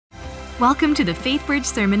Welcome to the Faithbridge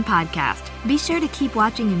Sermon Podcast. Be sure to keep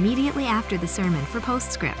watching immediately after the sermon for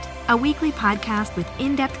Postscript, a weekly podcast with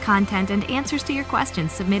in-depth content and answers to your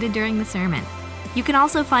questions submitted during the sermon. You can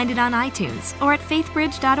also find it on iTunes or at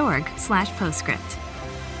faithbridge.org/postscript.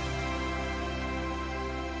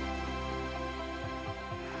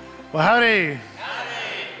 Well, howdy.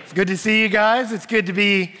 It's good to see you guys. It's good to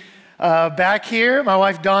be back here. My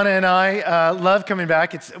wife Donna and I love coming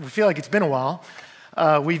back. We feel like it's been a while.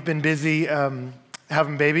 We've been busy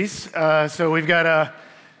having babies. So we've got a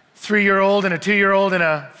 3-year-old and a 2-year-old and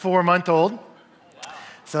a 4-month-old.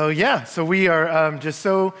 So we are just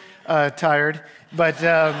so tired, but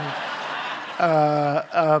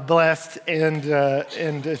blessed,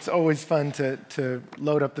 and it's always fun to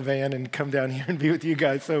load up the van and come down here and be with you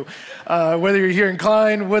guys. So whether you're here in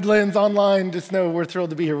Klein, Woodlands, online, just know we're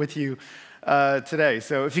thrilled to be here with you today.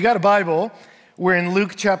 So if you got a Bible, we're in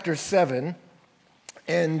Luke chapter 7.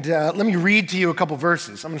 And let me read to you a couple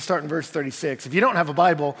verses. I'm going to start in verse 36. If you don't have a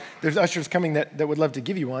Bible, there's ushers coming that would love to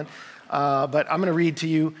give you one. But I'm going to read to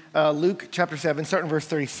you Luke chapter 7, starting in verse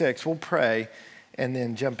 36. We'll pray and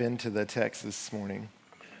then jump into the text this morning.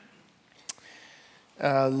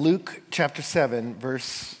 Luke chapter 7,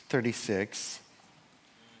 verse 36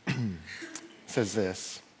 says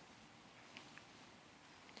this.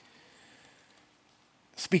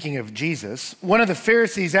 Speaking of Jesus, one of the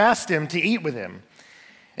Pharisees asked him to eat with him.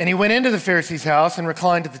 And he went into the Pharisee's house and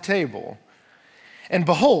reclined at the table. And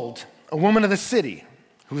behold, a woman of the city,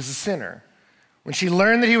 who was a sinner, when she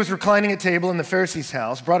learned that he was reclining at table in the Pharisee's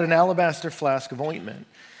house, brought an alabaster flask of ointment.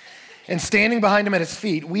 And standing behind him at his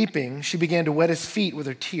feet, weeping, she began to wet his feet with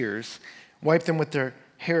her tears, wiped them with the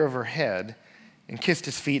hair of her head, and kissed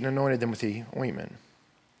his feet and anointed them with the ointment.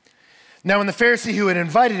 Now when the Pharisee who had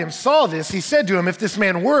invited him saw this, he said to him, if this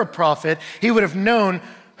man were a prophet, he would have known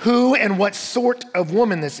who and what sort of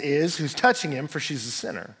woman this is who's touching him, for she's a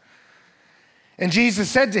sinner. And Jesus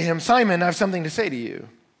said to him, Simon, I have something to say to you.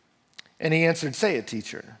 And he answered, say it,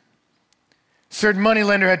 teacher. A certain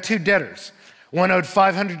moneylender had 2 debtors. One owed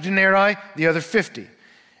 500 denarii, the other 50.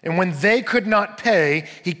 And when they could not pay,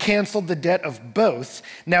 he canceled the debt of both.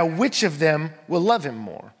 Now which of them will love him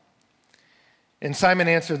more? And Simon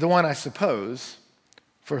answered, the one, I suppose,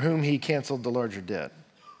 for whom he canceled the larger debt.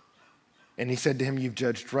 And he said to him, you've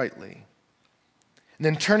judged rightly. And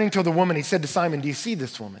then turning to the woman, he said to Simon, do you see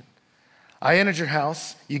this woman? I entered your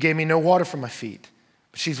house. You gave me no water for my feet.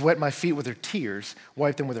 But she's wet my feet with her tears,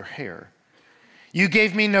 wiped them with her hair. You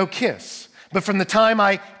gave me no kiss. But from the time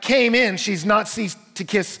I came in, she's not ceased to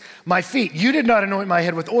kiss my feet. You did not anoint my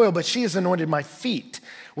head with oil, but she has anointed my feet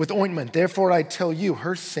with ointment. Therefore I tell you,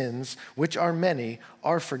 her sins, which are many,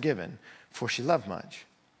 are forgiven, for she loved much.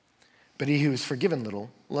 But he who is forgiven little,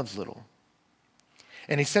 loves little.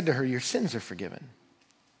 And he said to her, your sins are forgiven.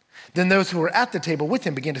 Then those who were at the table with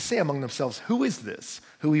him began to say among themselves, who is this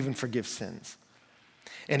who even forgives sins?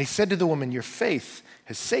 And he said to the woman, your faith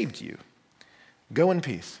has saved you. Go in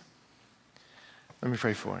peace. Let me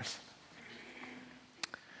pray for us.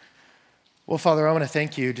 Well, Father, I want to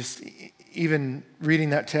thank you. Just even reading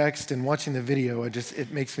that text and watching the video,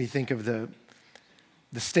 it makes me think of the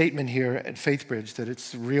statement here at Faithbridge that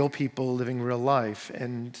it's real people living real life.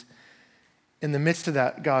 And in the midst of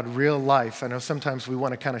that, God, real life, I know sometimes we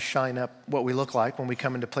want to kind of shine up what we look like when we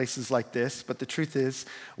come into places like this, but the truth is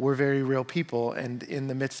we're very real people, and in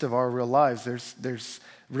the midst of our real lives, there's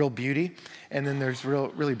real beauty, and then there's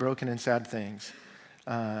really broken and sad things.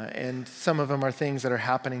 And some of them are things that are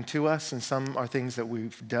happening to us, and some are things that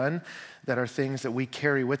we've done that are things that we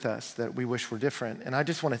carry with us that we wish were different. And I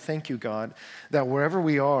just want to thank you, God, that wherever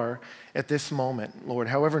we are at this moment, Lord,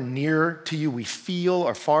 however near to you we feel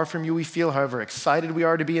or far from you we feel, however excited we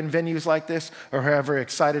are to be in venues like this, or however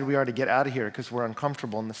excited we are to get out of here because we're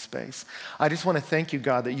uncomfortable in this space, I just want to thank you,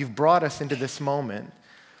 God, that you've brought us into this moment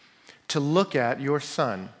to look at your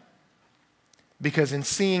Son, because in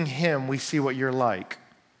seeing him, we see what you're like.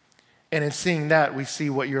 And in seeing that, we see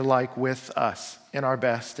what you're like with us in our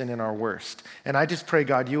best and in our worst. And I just pray,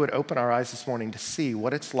 God, you would open our eyes this morning to see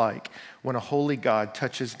what it's like when a holy God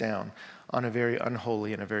touches down on a very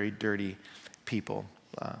unholy and a very dirty people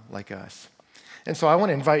like us. And so I want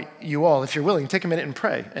to invite you all, if you're willing, take a minute and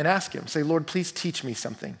pray and ask him. Say, Lord, please teach me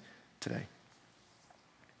something today.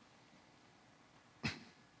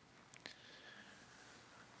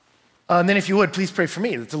 And then if you would, please pray for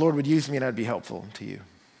me that the Lord would use me and I'd be helpful to you.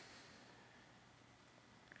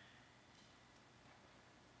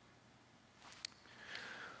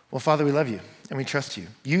 Well, Father, we love you and we trust you.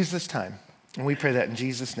 Use this time, and we pray that in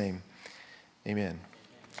Jesus' name, amen.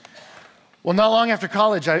 Well, not long after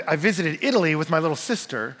college, I visited Italy with my little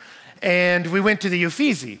sister, and we went to the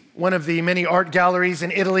Uffizi, one of the many art galleries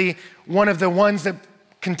in Italy, one of the ones that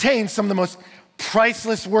contains some of the most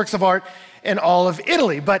priceless works of art in all of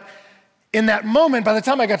Italy. But in that moment, by the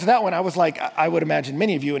time I got to that one, I was like, I would imagine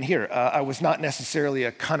many of you in here, I was not necessarily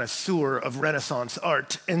a connoisseur of Renaissance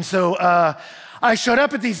art. And so I showed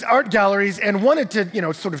up at these art galleries and wanted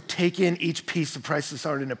to, sort of take in each piece of priceless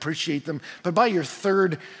art and appreciate them. But by your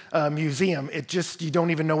third museum, you don't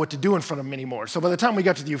even know what to do in front of them anymore. So by the time we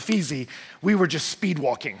got to the Uffizi, we were just speed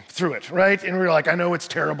walking through it, right? And we were like, I know it's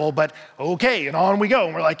terrible, but okay. And on we go.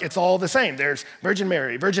 And we're like, it's all the same. There's Virgin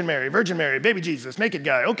Mary, Virgin Mary, Virgin Mary, baby Jesus, naked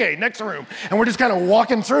guy. Okay, next room. And we're just kind of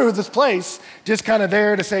walking through this place, just kind of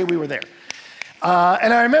there to say we were there.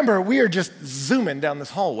 And I remember we are just zooming down this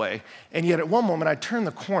hallway, and yet at one moment I turned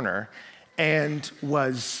the corner and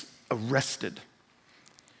was arrested.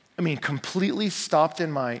 I mean, completely stopped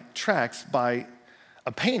in my tracks by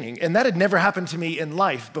a painting, and that had never happened to me in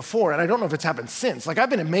life before, and I don't know if it's happened since. Like, I've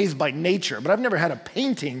been amazed by nature, but I've never had a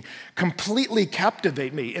painting completely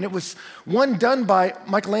captivate me, and it was one done by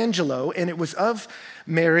Michelangelo, and it was of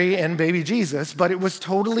Mary and baby Jesus, but it was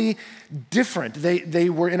totally different. They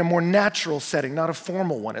were in a more natural setting, not a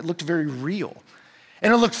formal one. It looked very real.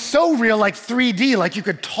 And it looked so real, like 3D, like you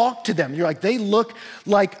could talk to them. You're like, they look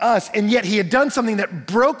like us. And yet he had done something that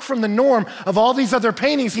broke from the norm of all these other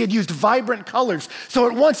paintings. He had used vibrant colors. So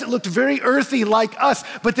at once it looked very earthy like us,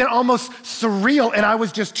 but then almost surreal. And I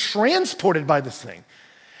was just transported by this thing.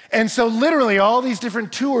 And so literally all these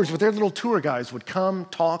different tours with their little tour guides would come,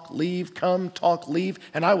 talk, leave,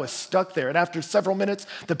 and I was stuck there. And after several minutes,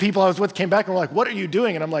 the people I was with came back and were like, what are you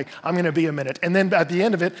doing? And I'm like, I'm gonna be a minute. And then at the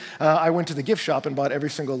end of it, I went to the gift shop and bought every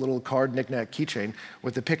single little card, knick-knack, keychain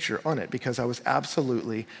with the picture on it because I was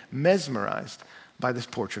absolutely mesmerized by this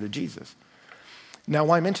portrait of Jesus. Now,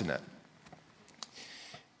 why mention that?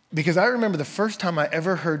 Because I remember the first time I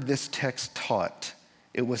ever heard this text taught.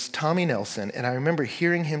 It was Tommy Nelson, and I remember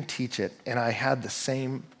hearing him teach it, and I had the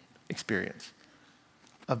same experience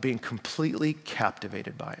of being completely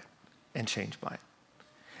captivated by it and changed by it.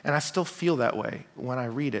 And I still feel that way when I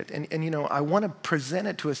read it. And I want to present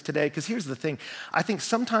it to us today, because here's the thing. I think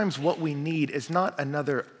sometimes what we need is not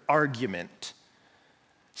another argument.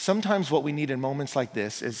 Sometimes what we need in moments like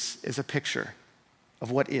this is a picture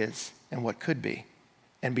of what is and what could be,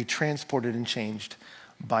 and be transported and changed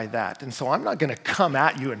by that. And so I'm not going to come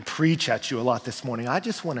at you and preach at you a lot this morning. I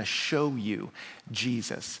just want to show you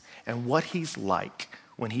Jesus and what he's like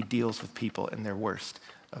when he deals with people in their worst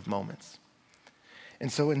of moments.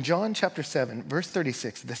 And so in John chapter 7, verse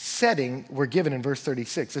 36, the setting we're given in verse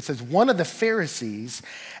 36, it says, one of the Pharisees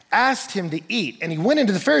asked him to eat, and he went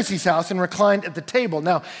into the Pharisee's house and reclined at the table.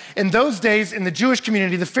 Now, in those days, in the Jewish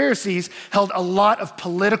community, the Pharisees held a lot of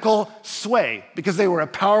political sway because they were a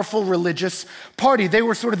powerful religious party. They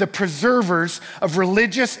were sort of the preservers of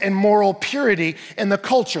religious and moral purity in the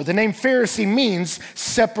culture. The name Pharisee means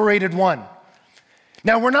separated one.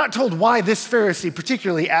 Now, we're not told why this Pharisee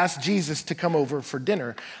particularly asked Jesus to come over for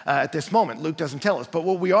dinner at this moment. Luke doesn't tell us. But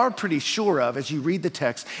what we are pretty sure of as you read the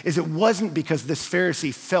text is it wasn't because this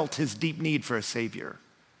Pharisee felt his deep need for a Savior.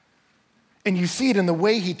 And you see it in the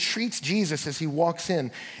way he treats Jesus as he walks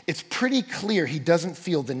in. It's pretty clear he doesn't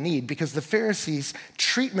feel the need because the Pharisee's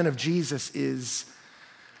treatment of Jesus is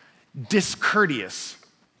discourteous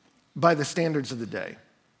by the standards of the day.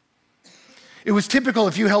 It was typical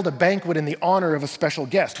if you held a banquet in the honor of a special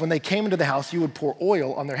guest. When they came into the house, you would pour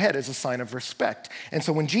oil on their head as a sign of respect. And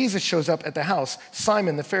so when Jesus shows up at the house,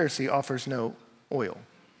 Simon the Pharisee offers no oil.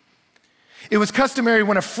 It was customary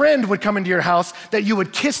when a friend would come into your house that you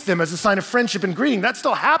would kiss them as a sign of friendship and greeting. That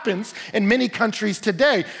still happens in many countries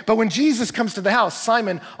today. But when Jesus comes to the house,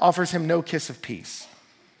 Simon offers him no kiss of peace.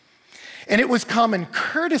 And it was common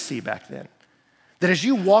courtesy back then that as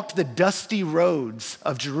you walked the dusty roads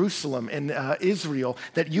of Jerusalem and Israel,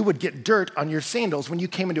 that you would get dirt on your sandals. When you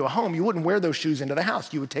came into a home, you wouldn't wear those shoes into the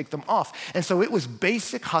house. You would take them off. And so it was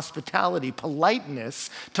basic hospitality,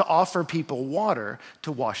 politeness to offer people water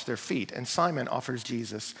to wash their feet. And Simon offers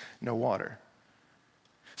Jesus no water.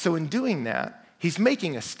 So in doing that, he's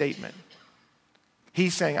making a statement.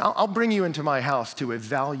 He's saying, I'll bring you into my house to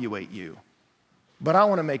evaluate you, but I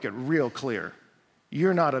want to make it real clear.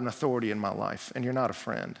 You're not an authority in my life, and you're not a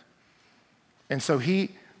friend. And so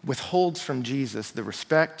he withholds from Jesus the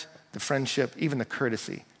respect, the friendship, even the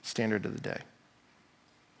courtesy standard of the day.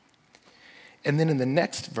 And then in the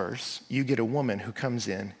next verse, you get a woman who comes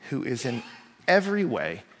in who is in every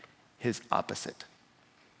way his opposite.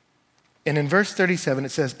 And in verse 37,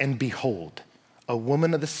 it says, and behold, a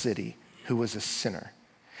woman of the city who was a sinner.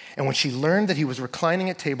 And when she learned that he was reclining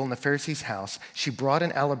at table in the Pharisee's house, she brought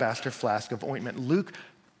an alabaster flask of ointment. Luke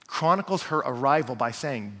chronicles her arrival by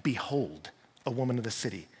saying, behold, a woman of the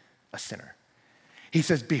city, a sinner. He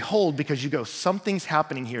says, behold, because you go, something's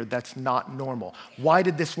happening here that's not normal. Why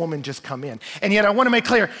did this woman just come in? And yet I want to make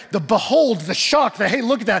clear, the behold, the shock, the hey,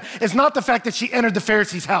 look at that, is not the fact that she entered the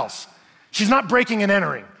Pharisee's house. She's not breaking and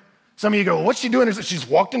entering. Some of you go, well, what's she doing? Is it she's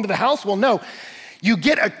walked into the house? Well, no. You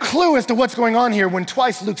get a clue as to what's going on here when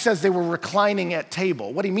twice Luke says they were reclining at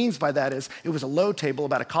table. What he means by that is it was a low table,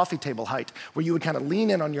 about a coffee table height, where you would kind of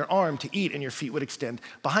lean in on your arm to eat and your feet would extend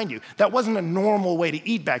behind you. That wasn't a normal way to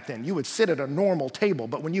eat back then. You would sit at a normal table,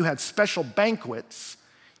 but when you had special banquets,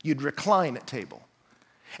 you'd recline at table.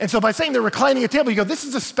 And so by saying they're reclining at table, you go, this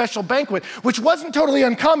is a special banquet, which wasn't totally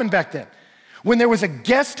uncommon back then. When there was a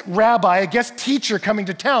guest rabbi, a guest teacher coming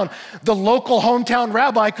to town, the local hometown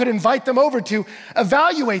rabbi could invite them over to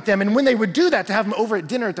evaluate them. And when they would do that, to have them over at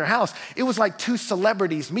dinner at their house, it was like two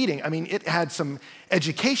celebrities meeting. I mean, it had some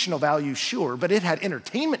educational value, sure, but it had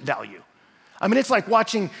entertainment value. I mean, it's like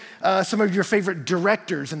watching some of your favorite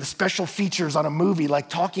directors and the special features on a movie, like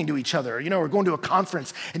talking to each other, or going to a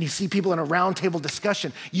conference and you see people in a round table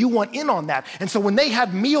discussion. You want in on that. And so when they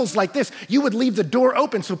had meals like this, you would leave the door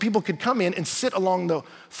open so people could come in and sit along the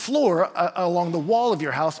floor, along the wall of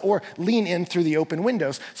your house, or lean in through the open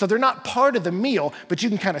windows. So they're not part of the meal, but you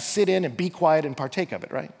can kind of sit in and be quiet and partake of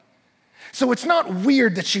it, right? So it's not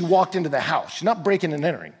weird that she walked into the house. She's not breaking and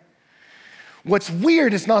entering. What's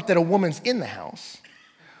weird is not that a woman's in the house.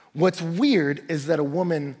 What's weird is that a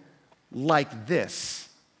woman like this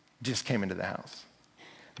just came into the house.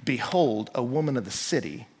 Behold, a woman of the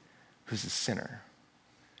city who's a sinner.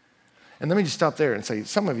 And let me just stop there and say,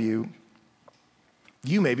 some of you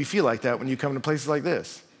maybe feel like that when you come to places like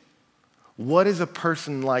this. What is a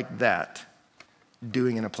person like that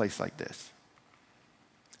doing in a place like this?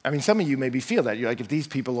 I mean, some of you maybe feel that. You're like, if these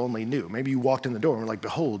people only knew. Maybe you walked in the door and were like,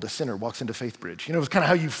 behold, a sinner walks into Faithbridge. It's kind of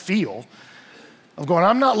how you feel of going,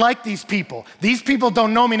 I'm not like these people. These people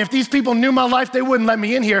don't know me. And if these people knew my life, they wouldn't let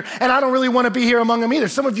me in here. And I don't really want to be here among them either.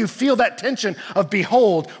 Some of you feel that tension of,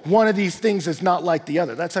 behold, one of these things is not like the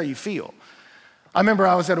other. That's how you feel. I remember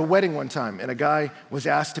I was at a wedding one time and a guy was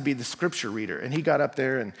asked to be the scripture reader. And he got up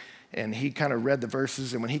there and he kind of read the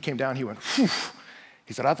verses. And when he came down, he went, whew.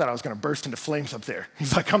 He said, I thought I was going to burst into flames up there.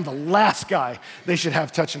 He's like, I'm the last guy they should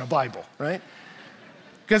have touching a Bible, right?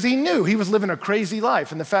 Because he knew he was living a crazy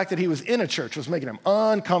life, and the fact that he was in a church was making him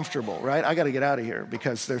uncomfortable, right? I got to get out of here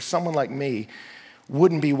because there's someone like me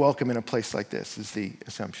wouldn't be welcome in a place like this, is the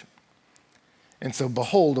assumption. And so,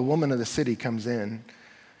 behold, a woman of the city comes in,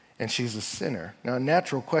 and she's a sinner. Now, a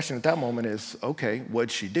natural question at that moment is, okay,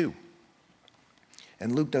 what'd she do?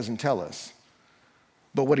 And Luke doesn't tell us.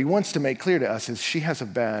 But what he wants to make clear to us is she has a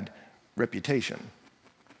bad reputation.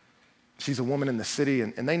 She's a woman in the city,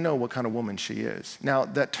 and they know what kind of woman she is. Now,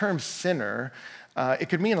 that term sinner, it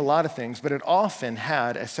could mean a lot of things, but it often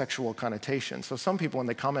had a sexual connotation. So some people, when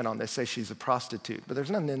they comment on this, say she's a prostitute. But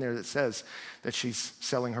there's nothing in there that says that she's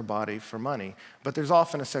selling her body for money. But there's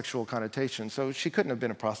often a sexual connotation. So she couldn't have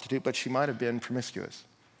been a prostitute, but she might have been promiscuous.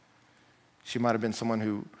 She might have been someone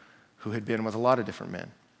who had been with a lot of different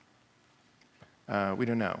men. We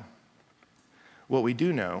don't know. What we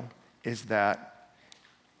do know is that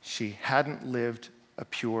she hadn't lived a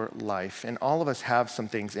pure life. And all of us have some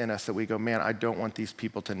things in us that we go, man, I don't want these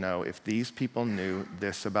people to know. If these people knew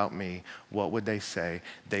this about me, what would they say?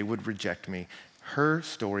 They would reject me. Her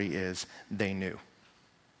story is they knew.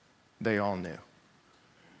 They all knew.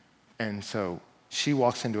 And so she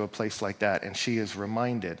walks into a place like that and she is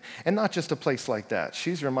reminded, and not just a place like that,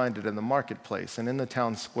 she's reminded in the marketplace and in the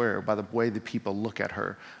town square by the way the people look at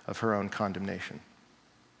her of her own condemnation.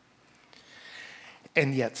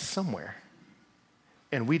 And yet somewhere,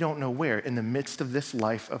 and we don't know where, in the midst of this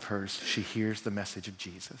life of hers, she hears the message of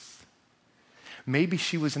Jesus. Maybe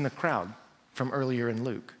she was in the crowd from earlier in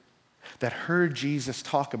Luke that heard Jesus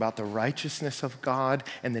talk about the righteousness of God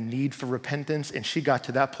and the need for repentance, and she got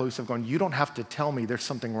to that place of going, you don't have to tell me there's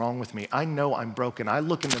something wrong with me. I know I'm broken. I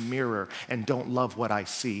look in the mirror and don't love what I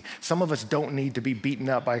see. Some of us don't need to be beaten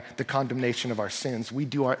up by the condemnation of our sins. We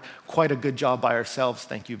do quite a good job by ourselves,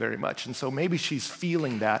 thank you very much. And so maybe she's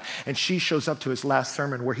feeling that, and she shows up to his last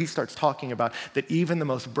sermon where he starts talking about that even the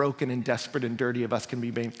most broken and desperate and dirty of us can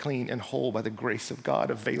be made clean and whole by the grace of God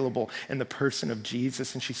available in the person of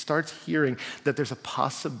Jesus. And she starts hearing that there's a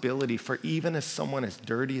possibility for even as someone as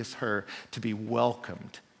dirty as her to be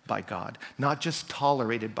welcomed by God, not just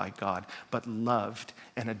tolerated by God, but loved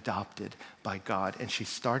and adopted by God. And she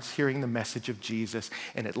starts hearing the message of Jesus,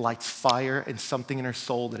 and it lights fire in something in her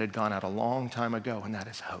soul that had gone out a long time ago, and that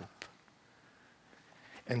is hope.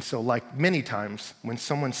 And so, like many times when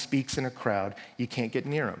someone speaks in a crowd, you can't get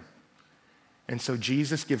near them. And so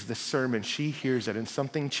Jesus gives this sermon. She hears it, and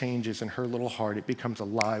something changes in her little heart. It becomes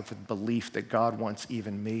alive with belief that God wants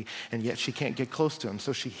even me, and yet she can't get close to him.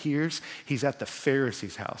 So she hears he's at the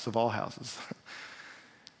Pharisee's house, of all houses.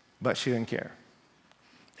 But she didn't care.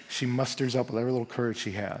 She musters up with every little courage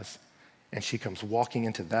she has, and she comes walking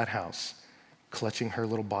into that house, clutching her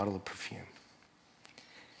little bottle of perfume.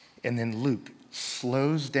 And then Luke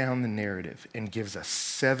slows down the narrative and gives us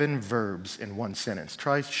 7 verbs in one sentence.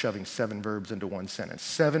 Try shoving 7 verbs into one sentence.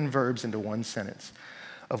 7 verbs into one sentence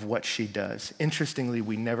of what she does. Interestingly,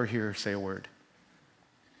 we never hear her say a word.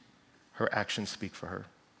 Her actions speak for her.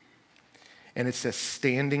 And it says,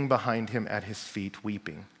 standing behind him at his feet,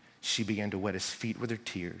 weeping, she began to wet his feet with her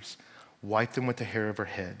tears, wiped them with the hair of her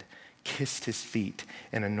head, kissed his feet,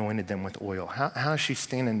 and anointed them with oil. How is she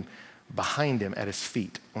standing behind him at his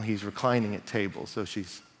feet? Well, he's reclining at table, so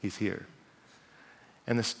he's here.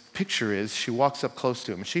 And this picture is, she walks up close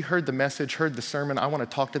to him. She heard the message, heard the sermon. I want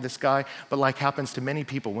to talk to this guy. But like happens to many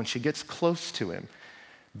people, when she gets close to him,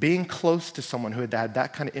 being close to someone who had had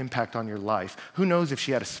that kind of impact on your life, who knows if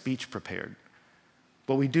she had a speech prepared?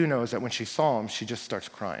 What we do know is that when she saw him, she just starts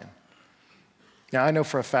crying. Now, I know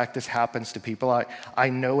for a fact this happens to people. I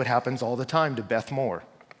know it happens all the time to Beth Moore.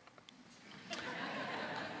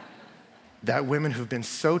 That women who've been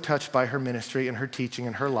so touched by her ministry and her teaching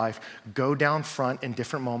and her life go down front in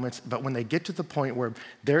different moments, but when they get to the point where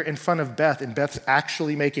they're in front of Beth and Beth's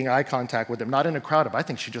actually making eye contact with them, not in a crowd of, I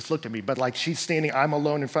think she just looked at me, but like she's standing, I'm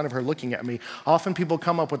alone in front of her looking at me. Often people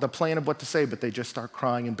come up with a plan of what to say, but they just start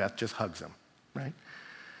crying and Beth just hugs them, right?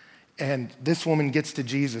 And this woman gets to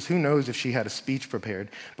Jesus. Who knows if she had a speech prepared,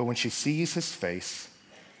 but when she sees his face,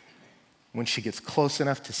 when she gets close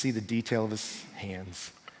enough to see the detail of his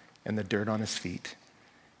hands, and the dirt on his feet,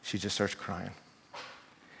 she just starts crying.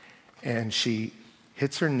 And she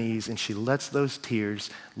hits her knees and she lets those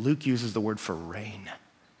tears, Luke uses the word for rain.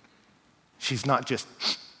 She's not just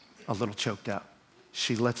a little choked up.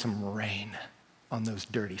 She lets them rain on those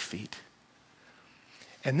dirty feet.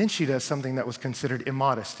 And then she does something that was considered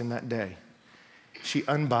immodest in that day. She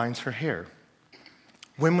unbinds her hair.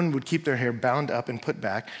 Women would keep their hair bound up and put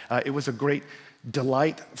back. It was a great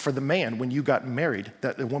delight for the man when you got married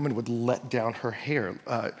that the woman would let down her hair.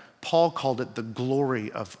 Paul called it the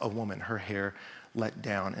glory of a woman, her hair let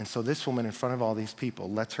down. And so this woman in front of all these people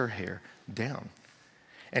lets her hair down.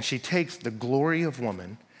 And she takes the glory of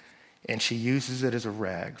woman and she uses it as a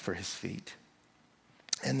rag for his feet.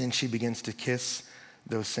 And then she begins to kiss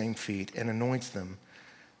those same feet and anoints them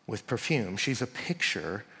with perfume. She's a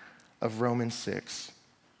picture of Romans 6.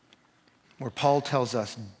 Where Paul tells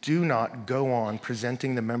us, do not go on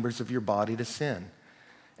presenting the members of your body to sin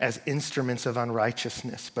as instruments of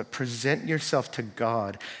unrighteousness, but present yourself to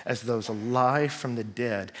God as those alive from the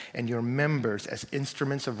dead and your members as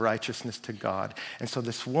instruments of righteousness to God. And so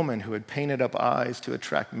this woman who had painted up eyes to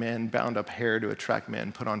attract men, bound up hair to attract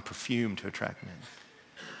men, put on perfume to attract men,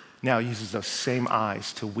 now uses those same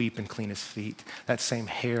eyes to weep and clean his feet, that same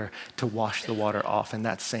hair to wash the water off, and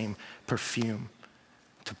that same perfume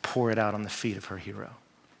to pour it out on the feet of her hero.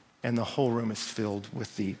 And the whole room is filled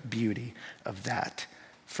with the beauty of that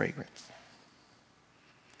fragrance.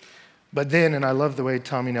 But then, and I love the way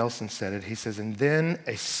Tommy Nelson said it, he says, and then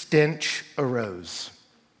a stench arose.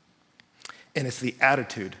 And it's the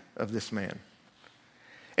attitude of this man.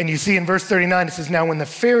 And you see in verse 39, it says, now when the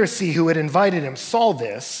Pharisee who had invited him saw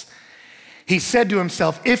this, he said to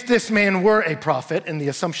himself, if this man were a prophet, and the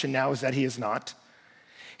assumption now is that he is not,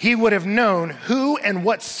 he would have known who and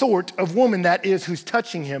what sort of woman that is who's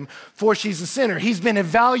touching him, for she's a sinner. He's been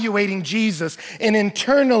evaluating Jesus, and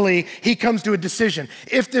internally he comes to a decision.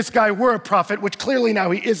 If this guy were a prophet, which clearly now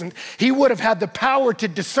he isn't, he would have had the power to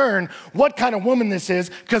discern what kind of woman this is,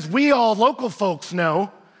 because we all local folks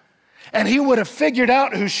know. And he would have figured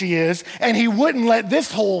out who she is, and he wouldn't let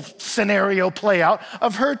this whole scenario play out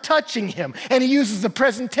of her touching him. And he uses the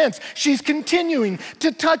present tense. She's continuing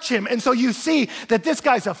to touch him. And so you see that this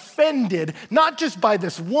guy's offended, not just by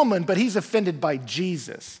this woman, but he's offended by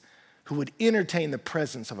Jesus, who would entertain the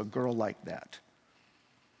presence of a girl like that.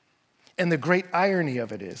 And the great irony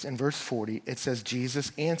of it is, in verse 40, it says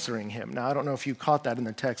Jesus answering him. Now, I don't know if you caught that in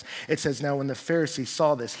the text. It says, now when the Pharisee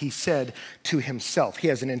saw this, he said to himself. He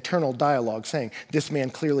has an internal dialogue saying, this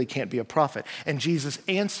man clearly can't be a prophet. And Jesus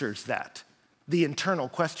answers that, the internal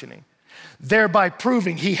questioning, thereby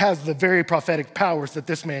proving he has the very prophetic powers that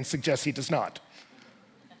this man suggests he does not.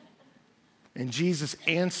 And Jesus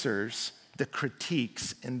answers the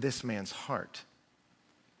critiques in this man's heart.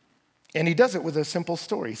 And he does it with a simple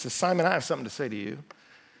story. He says, Simon, I have something to say to you.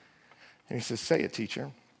 And he says, say it,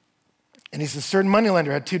 teacher. And he says, a certain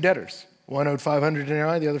moneylender had 2 debtors. One owed 500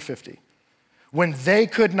 denarii, the other 50. When they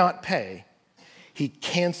could not pay, he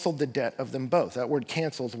canceled the debt of them both. That word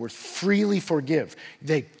cancel is the word freely forgive.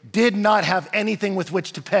 They did not have anything with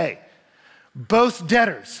which to pay. Both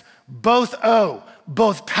debtors, both owe,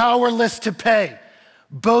 both powerless to pay,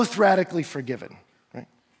 both radically forgiven, right?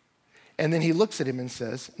 And then he looks at him and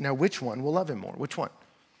says, now which one will love him more? Which one?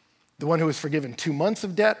 The one who was forgiven 2 months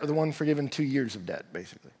of debt or the one forgiven 2 years of debt,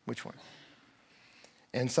 basically? Which one?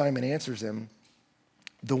 And Simon answers him,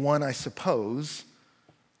 the one, I suppose.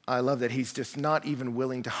 I love that he's just not even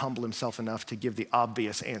willing to humble himself enough to give the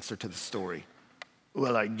obvious answer to the story.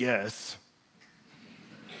 Well, I guess.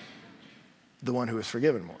 The one who is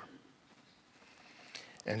forgiven more.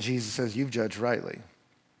 And Jesus says, you've judged rightly.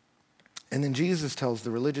 And then Jesus tells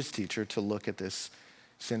the religious teacher to look at this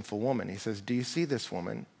sinful woman. He says, do you see this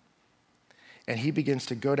woman? And he begins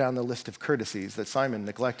to go down the list of courtesies that Simon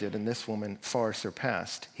neglected and this woman far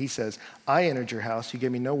surpassed. He says, I entered your house. You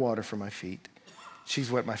gave me no water for my feet.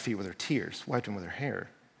 She's wet my feet with her tears, wiped them with her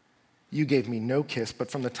hair. You gave me no kiss,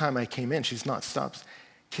 but from the time I came in, she's not stopped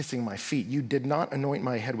kissing my feet. You did not anoint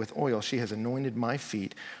my head with oil. She has anointed my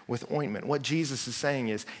feet with ointment. What Jesus is saying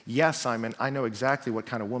is, yes, Simon, I know exactly what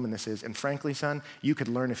kind of woman this is. And frankly, son, you could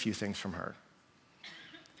learn a few things from her.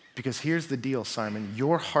 Because here's the deal, Simon.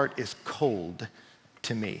 Your heart is cold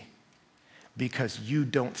to me because you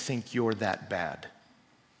don't think you're that bad.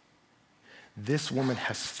 This woman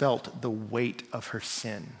has felt the weight of her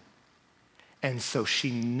sin, and so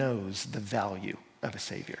she knows the value of a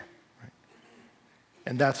Savior. Right?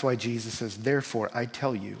 And that's why Jesus says, therefore, I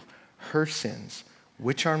tell you, her sins,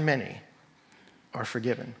 which are many, are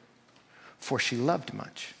forgiven. For she loved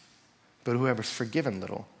much, but whoever's forgiven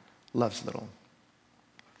little loves little.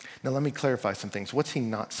 Now, let me clarify some things. What's he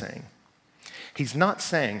not saying? He's not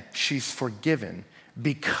saying she's forgiven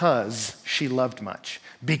because she loved much.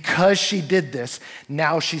 Because she did this,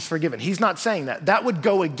 now she's forgiven. He's not saying that. That would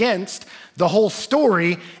go against the whole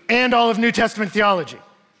story and all of New Testament theology.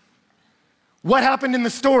 What happened in the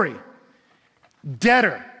story?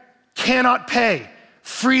 Debtor, cannot pay,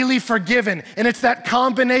 freely forgiven. And it's that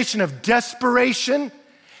combination of desperation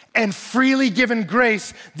and freely given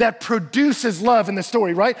grace that produces love in the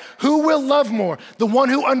story, right? Who will love more? The one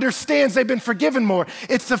who understands they've been forgiven more.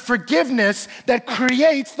 It's the forgiveness that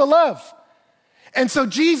creates the love. And so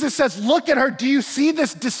Jesus says, look at her. Do you see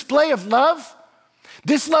this display of love?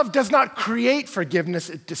 This love does not create forgiveness.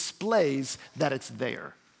 It displays that it's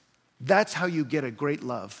there. That's how you get a great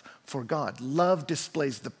love for God. Love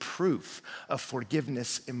displays the proof of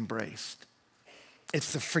forgiveness embraced.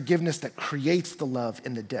 It's the forgiveness that creates the love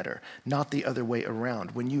in the debtor, not the other way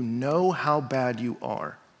around. When you know how bad you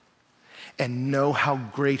are and know how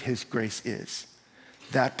great his grace is,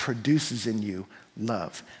 that produces in you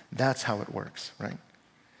love. That's how it works, right?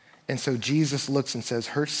 And so Jesus looks and says,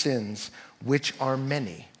 her sins, which are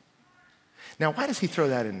many. Now, why does he throw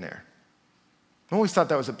that in there? I always thought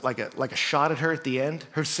that was like a shot at her at the end.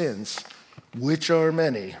 Her sins, which are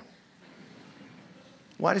many.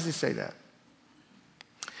 Why does he say that?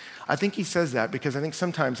 I think he says that because I think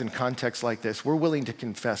sometimes in contexts like this, we're willing to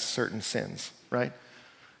confess certain sins, right?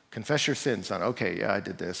 Confess your sins, son. Okay, yeah, I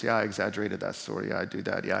did this. Yeah, I exaggerated that story. Yeah, I do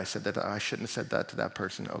that. Yeah, I said that. I shouldn't have said that to that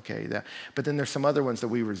person. Okay, that. But then there's some other ones that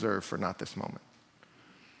we reserve for not this moment.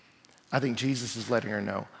 I think Jesus is letting her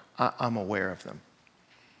know, I'm aware of them.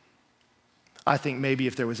 I think maybe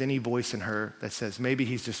if there was any voice in her that says, maybe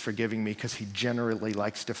he's just forgiving me because he generally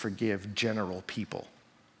likes to forgive general people.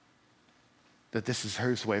 That this is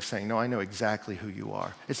her way of saying, no, I know exactly who you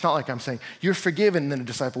are. It's not like I'm saying, you're forgiven, and then a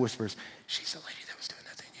disciple whispers, she's the lady that was doing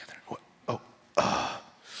that thing the other night.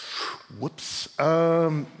 Whoops.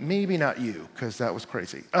 Maybe not you, because that was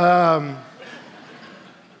crazy. No,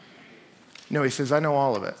 he says, I know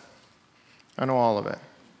all of it. I know all of it.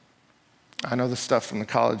 I know the stuff from the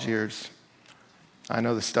college years. I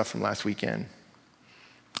know the stuff from last weekend.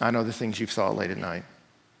 I know the things you saw late at night.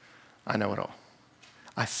 I know it all.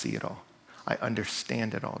 I see it all. I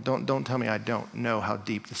understand it all. Don't tell me I don't know how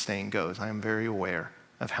deep the stain goes. I am very aware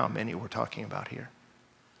of how many we're talking about here.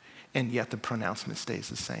 And yet the pronouncement stays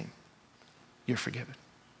the same. You're forgiven.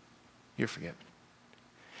 You're forgiven.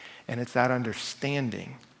 And it's that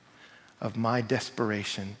understanding of my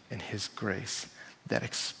desperation and his grace that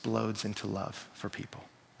explodes into love for people,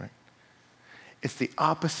 right? It's the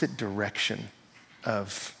opposite direction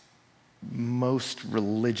of most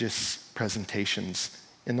religious presentations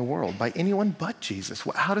in the world by anyone but Jesus.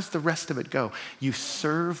 How does the rest of it go? You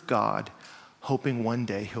serve God hoping one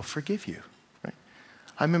day he'll forgive you, right?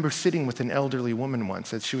 I remember sitting with an elderly woman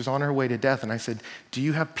once as she was on her way to death, and I said, do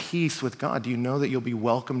you have peace with God? Do you know that you'll be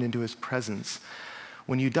welcomed into his presence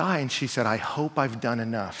when you die? And she said, I hope I've done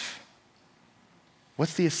enough.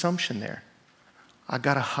 What's the assumption there? I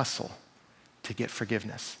gotta hustle to get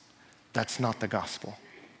forgiveness. That's not the gospel.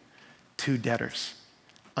 Two debtors,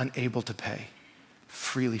 unable to pay,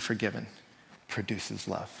 freely forgiven, produces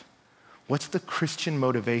love. What's the Christian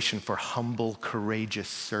motivation for humble, courageous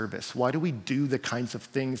service? Why do we do the kinds of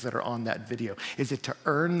things that are on that video? Is it to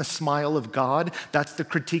earn the smile of God? That's the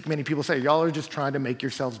critique many people say. Y'all are just trying to make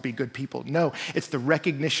yourselves be good people. No, it's the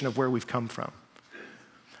recognition of where we've come from.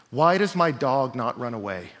 Why does my dog not run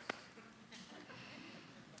away?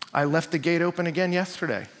 I left the gate open again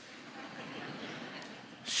yesterday.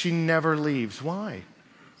 She never leaves. Why?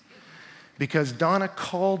 Because Donna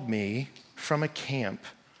called me from a camp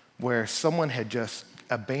where someone had just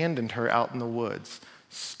abandoned her out in the woods.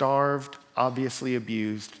 Starved, obviously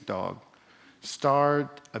abused dog.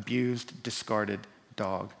 Starved, abused, discarded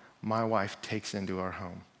dog. My wife takes into our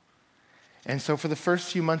home. And so for the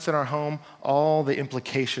first few months in our home, all the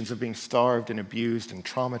implications of being starved and abused and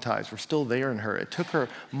traumatized were still there in her. It took her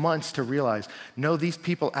months to realize, no, these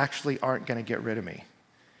people actually aren't going to get rid of me.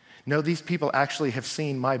 No, these people actually have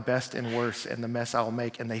seen my best and worst and the mess I'll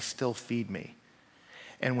make, and they still feed me.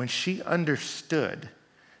 And when she understood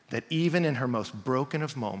that even in her most broken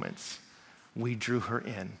of moments, we drew her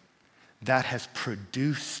in, that has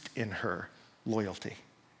produced in her loyalty.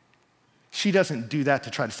 She doesn't do that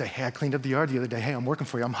to try to say, hey, I cleaned up the yard the other day. Hey, I'm working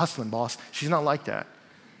for you. I'm hustling, boss. She's not like that.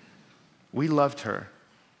 We loved her,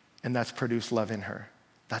 and that's produced love in her.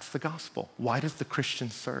 That's the gospel. Why does the Christian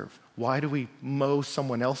serve? Why do we mow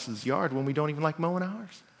someone else's yard when we don't even like mowing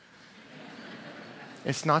ours?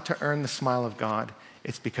 It's not to earn the smile of God.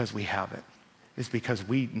 It's because we have it. It's because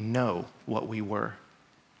we know what we were,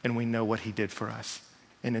 and we know what he did for us.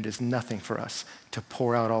 And it is nothing for us to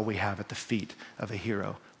pour out all we have at the feet of a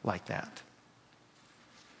hero like that.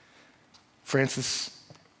 Francis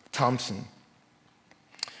Thompson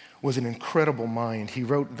was an incredible mind. He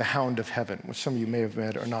wrote The Hound of Heaven, which some of you may have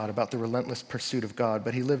read or not, about the relentless pursuit of God.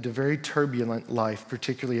 But he lived a very turbulent life,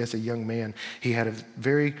 particularly as a young man. He had a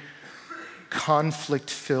very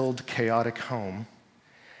conflict-filled, chaotic home,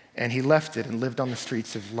 and he left it and lived on the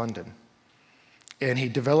streets of London. And he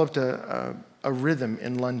developed a rhythm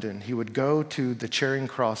in London. He would go to the Charing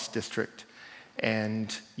Cross district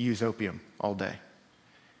and use opium all day.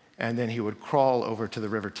 And then he would crawl over to the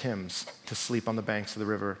River Thames to sleep on the banks of the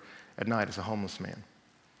river at night as a homeless man.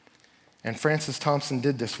 And Francis Thompson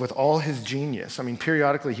did this with all his genius. I mean,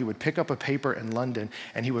 periodically he would pick up a paper in London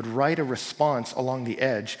and he would write a response along the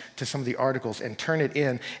edge to some of the articles and turn it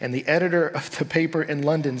in. And the editor of the paper in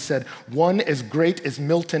London said, "One as great as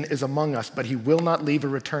Milton is among us, but he will not leave a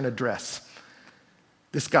return address."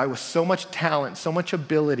 This guy with so much talent, so much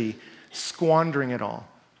ability, squandering it all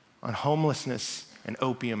on homelessness and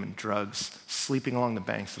opium and drugs, sleeping along the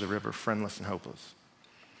banks of the river, friendless and hopeless.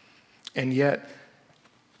 And yet,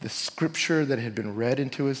 the scripture that had been read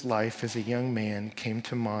into his life as a young man came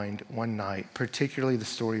to mind one night, particularly the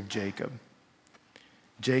story of Jacob.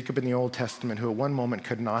 Jacob in the Old Testament, who at one moment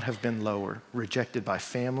could not have been lower, rejected by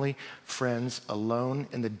family, friends, alone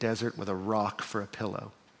in the desert with a rock for a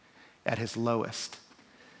pillow. At his lowest,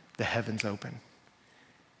 the heavens open,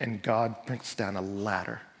 and God brings down a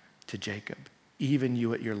ladder to Jacob. Even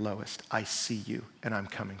you at your lowest, I see you, and I'm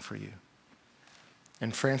coming for you.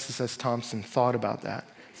 And Francis S. Thompson thought about that,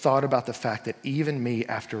 thought about the fact that even me,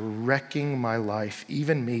 after wrecking my life,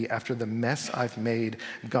 even me, after the mess I've made,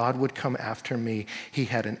 God would come after me. He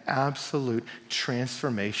had an absolute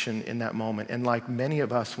transformation in that moment. And like many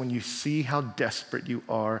of us, when you see how desperate you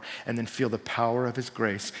are and then feel the power of his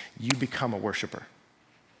grace, you become a worshiper.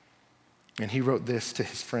 And he wrote this to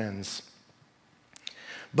his friends: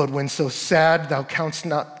 "But when so sad thou canst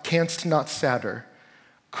not sadder,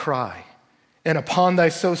 cry, and upon thy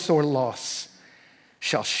so sore loss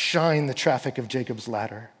shall shine the traffic of Jacob's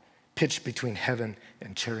ladder, pitched between heaven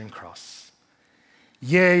and Charing Cross.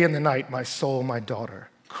 Yea, in the night, my soul, my daughter,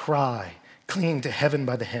 cry, clinging to heaven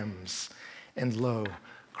by the hems, and lo,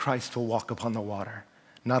 Christ will walk upon the water,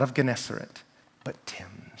 not of Gennesaret, but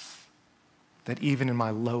Thames. That even in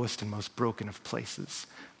my lowest and most broken of places,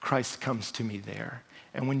 Christ comes to me there."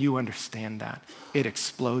 And when you understand that, it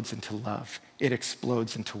explodes into love. It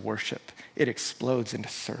explodes into worship. It explodes into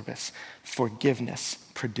service. Forgiveness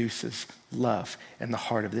produces love in the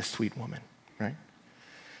heart of this sweet woman, right?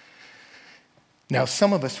 Now,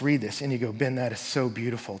 some of us read this and you go, "Ben, that is so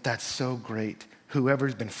beautiful. That's so great.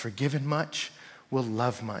 Whoever's been forgiven much will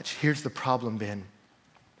love much." Here's the problem, Ben.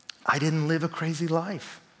 I didn't live a crazy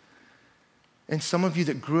life. And some of you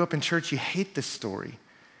that grew up in church, you hate this story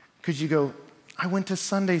because you go, "I went to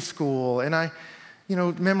Sunday school and I,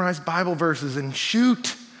 memorized Bible verses, and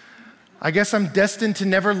shoot, I guess I'm destined to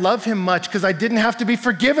never love him much because I didn't have to be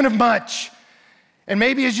forgiven of much. And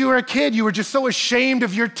maybe as you were a kid, you were just so ashamed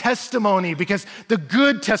of your testimony because the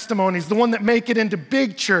good testimonies, the one that make it into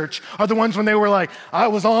big church, are the ones when they were like, I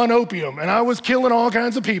was on opium and I was killing all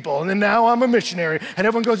kinds of people and then now I'm a missionary. And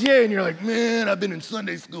everyone goes, yay. And you're like, man, I've been in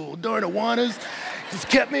Sunday school. Darn Awanas just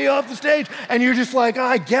kept me off the stage. And you're just like,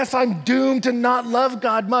 I guess I'm doomed to not love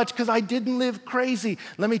God much because I didn't live crazy.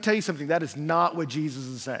 Let me tell you something. That is not what Jesus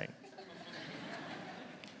is saying.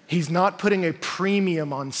 He's not putting a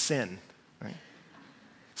premium on sin.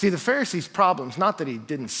 See, the Pharisees' problem is not that he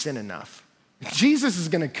didn't sin enough. Jesus is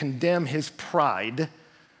going to condemn his pride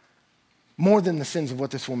more than the sins of what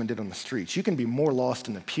this woman did on the streets. You can be more lost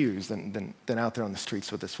in the pews than out there on the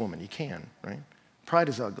streets with this woman. You can, right? Pride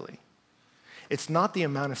is ugly. It's not the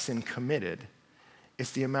amount of sin committed.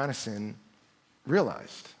 It's the amount of sin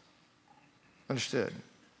realized, understood.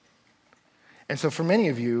 And so for many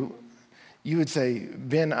of you, you would say,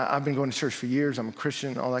 Ben, I've been going to church for years, I'm a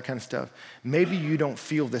Christian, all that kind of stuff. Maybe you don't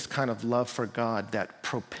feel this kind of love for God that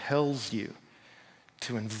propels you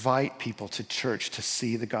to invite people to church to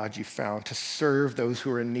see the God you found, to serve those who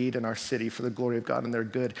are in need in our city for the glory of God and their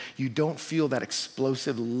good. You don't feel that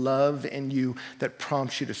explosive love in you that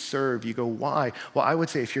prompts you to serve. You go, why? Well, I would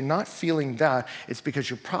say if you're not feeling that, it's because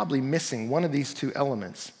you're probably missing one of these two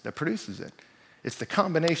elements that produces it. It's the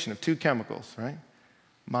combination of two chemicals, right?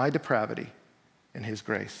 My depravity and his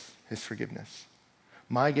grace, his forgiveness.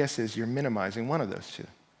 My guess is you're minimizing one of those two.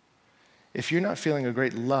 If you're not feeling a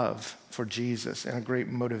great love for Jesus and a great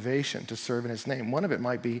motivation to serve in his name, one of it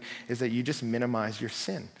might be is that you just minimize your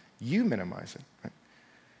sin. You minimize it. Right?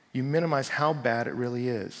 You minimize how bad it really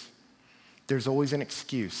is. There's always an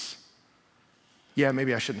excuse. Yeah,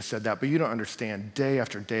 maybe I shouldn't have said that, but you don't understand. Day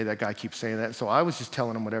after day, that guy keeps saying that. So I was just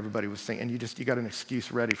telling him what everybody was saying, and you got an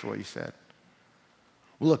excuse ready for what you said.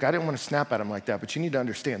 Well, look, I didn't want to snap at him like that, but you need to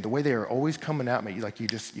understand the way they are always coming at me, like you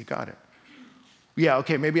got it. Yeah,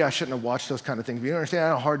 okay, maybe I shouldn't have watched those kind of things, but you understand I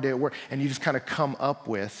had a hard day at work, and you just kind of come up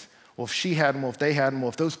with, well, if she had them, well, if they had them, well,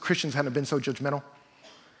 if those Christians hadn't been so judgmental.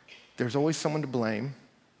 There's always someone to blame.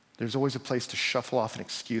 There's always a place to shuffle off an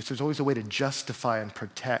excuse. There's always a way to justify and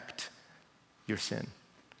protect your sin.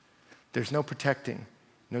 There's no protecting,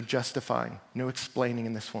 no justifying, no explaining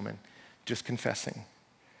in this woman, just confessing.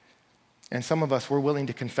 And some of us, we're willing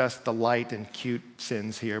to confess the light and cute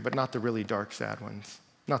sins here, but not the really dark, sad ones,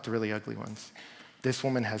 not the really ugly ones. This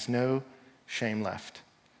woman has no shame left,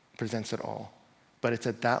 presents it all. But it's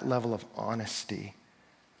at that level of honesty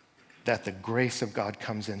that the grace of God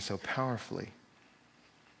comes in so powerfully.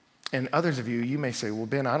 And others of you, you may say, well,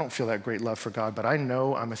 Ben, I don't feel that great love for God, but I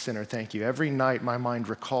know I'm a sinner, thank you. Every night my mind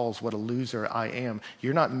recalls what a loser I am.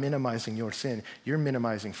 You're not minimizing your sin, you're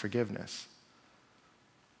minimizing forgiveness.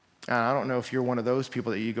 And I don't know if you're one of those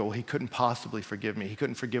people that you go, well, he couldn't possibly forgive me. He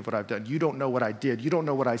couldn't forgive what I've done. You don't know what I did. You don't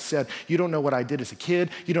know what I said. You don't know what I did as a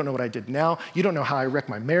kid. You don't know what I did now. You don't know how I wrecked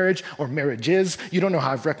my marriage or marriages. You don't know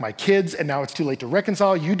how I've wrecked my kids and now it's too late to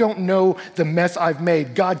reconcile. You don't know the mess I've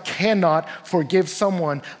made. God cannot forgive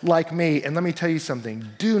someone like me. And let me tell you something.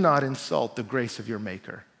 Do not insult the grace of your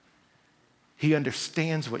Maker. He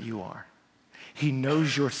understands what you are. He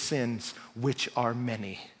knows your sins, which are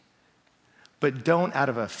many. But don't, out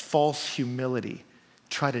of a false humility,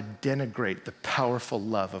 try to denigrate the powerful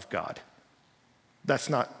love of God.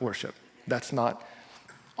 That's not worship. That's not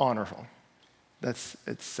honorable. It's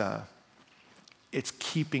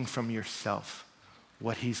keeping from yourself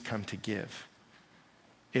what he's come to give.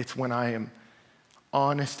 It's when I am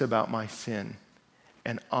honest about my sin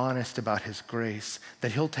and honest about his grace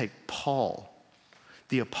that he'll take Paul,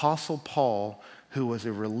 the Apostle Paul, who was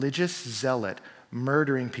a religious zealot,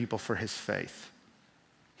 murdering people for his faith.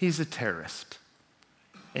 He's a terrorist.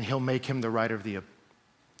 And he'll make him the writer of the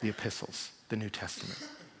epistles, the New Testament.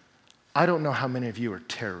 I don't know how many of you are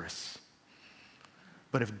terrorists.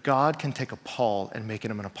 But if God can take a Paul and make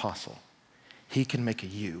him an apostle, he can make a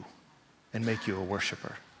you and make you a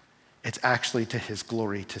worshiper. It's actually to his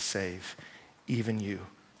glory to save even you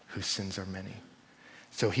whose sins are many.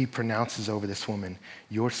 So he pronounces over this woman,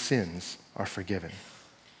 your sins are forgiven.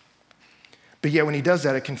 But yet when he does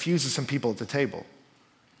that, it confuses some people at the table.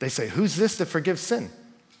 They say, who's this that forgives sin?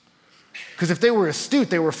 Because if they were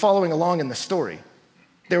astute, they were following along in the story.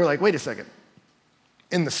 They were like, wait a second.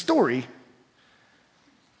 In the story,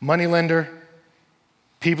 moneylender,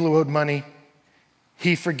 people who owed money,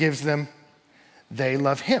 he forgives them, they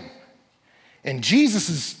love him. And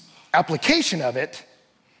Jesus' application of it,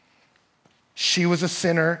 she was a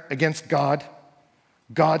sinner against God.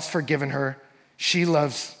 God's forgiven her. She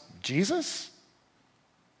loves Jesus?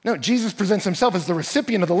 No, Jesus presents himself as the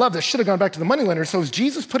recipient of the love that should have gone back to the moneylender. So is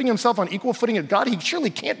Jesus putting himself on equal footing with God? He surely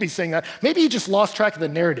can't be saying that. Maybe he just lost track of the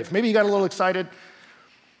narrative. Maybe he got a little excited.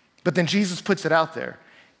 But then Jesus puts it out there.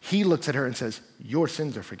 He looks at her and says, your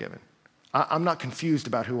sins are forgiven. I'm not confused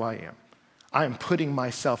about who I am. I am putting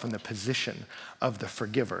myself in the position of the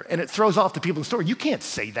forgiver. And it throws off the people in the story. You can't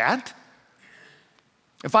say that.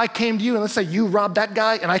 If I came to you and let's say you robbed that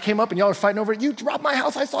guy and I came up and y'all are fighting over it, you robbed my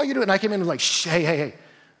house, I saw you do it. And I came in and was like, hey,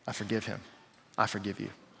 I forgive him. I forgive you.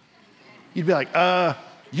 You'd be like,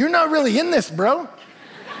 you're not really in this, bro.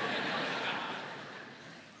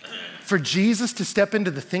 For Jesus to step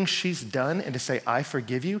into the things she's done and to say, I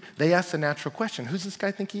forgive you, they ask the natural question, who's this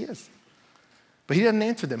guy think he is? But he doesn't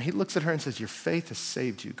answer them. He looks at her and says, your faith has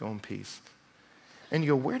saved you. Go in peace. And you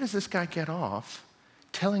go, where does this guy get off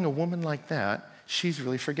telling a woman like that she's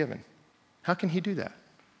really forgiven? How can he do that?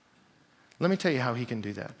 Let me tell you how he can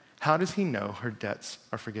do that. How does he know her debts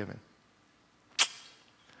are forgiven?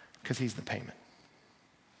 Because he's the payment.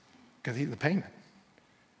 Because he's the payment.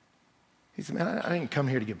 He said, man, I didn't come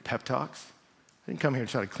here to give pep talks. I didn't come here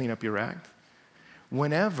to try to clean up your act.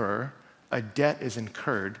 Whenever a debt is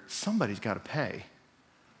incurred, somebody's got to pay.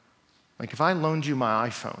 Like if I loaned you my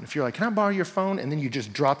iPhone, if you're like, can I borrow your phone? And then you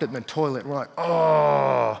just dropped it in the toilet and we're like,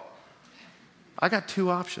 oh, I got two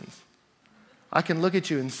options. I can look at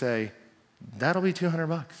you and say, that'll be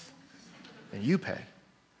 $200 and you pay.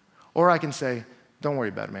 Or I can say, don't worry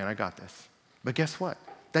about it, man, I got this. But guess what?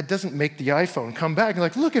 That doesn't make the iPhone come back and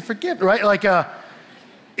like, look, it forgive, right? Like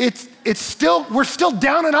it's still, we're still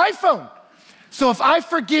down an iPhone. So if I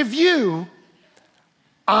forgive you,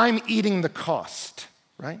 I'm eating the cost,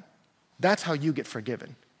 right? That's how you get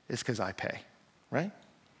forgiven, is because I pay, right?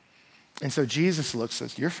 And so Jesus looks and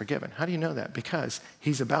says, you're forgiven. How do you know that? Because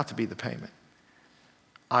he's about to be the payment.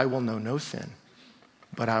 I will know no sin,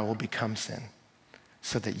 but I will become sin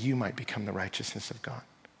so that you might become the righteousness of God.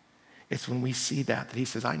 It's when we see that he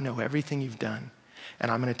says, I know everything you've done,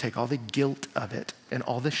 and I'm going to take all the guilt of it and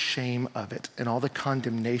all the shame of it and all the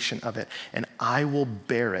condemnation of it, and I will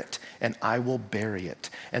bear it and I will bury it.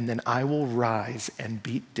 And then I will rise and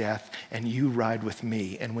beat death, and you ride with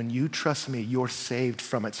me. And when you trust me, you're saved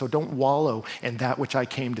from it. So don't wallow in that which I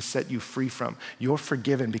came to set you free from. You're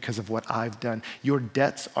forgiven because of what I've done. Your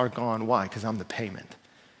debts are gone. Why? Because I'm the payment.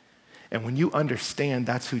 And when you understand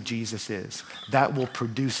that's who Jesus is, that will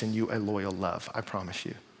produce in you a loyal love, I promise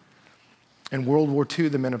you. In World War II,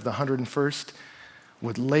 the men of the 101st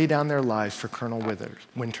would lay down their lives for Colonel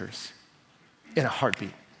Winters in a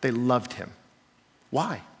heartbeat. They loved him.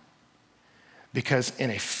 Why? Because in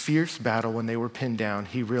a fierce battle when they were pinned down,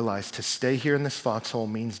 he realized to stay here in this foxhole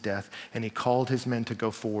means death, and he called his men to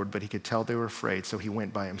go forward, but he could tell they were afraid, so he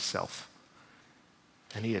went by himself.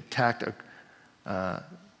 And he attacked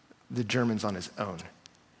the Germans on his own.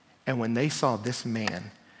 And when they saw this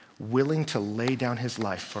man willing to lay down his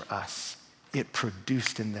life for us, it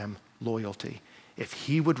produced in them loyalty. If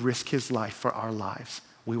he would risk his life for our lives,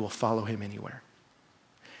 we will follow him anywhere.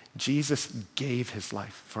 Jesus gave his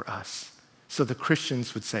life for us. So the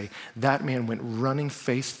Christians would say, that man went running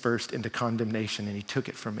face first into condemnation and he took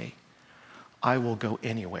it for me. I will go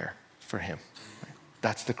anywhere for him.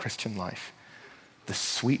 That's the Christian life. The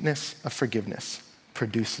sweetness of forgiveness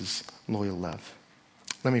produces loyal love.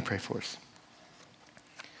 Let me pray for us.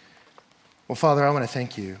 Well, Father, I want to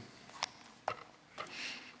thank you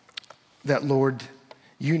that, Lord,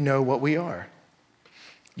 you know what we are.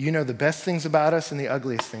 You know the best things about us and the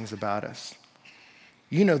ugliest things about us.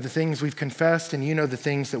 You know the things we've confessed, and you know the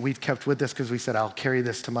things that we've kept with us because we said, I'll carry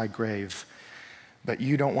this to my grave. But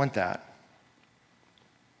you don't want that.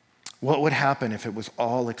 What would happen if it was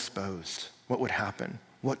all exposed? What would happen?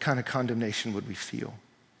 What kind of condemnation would we feel?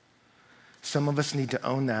 Some of us need to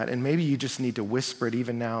own that, and maybe you just need to whisper it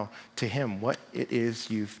even now to him, what it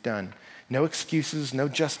is you've done. No excuses, no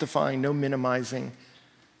justifying, no minimizing,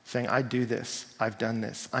 saying, I do this, I've done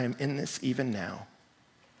this, I am in this even now.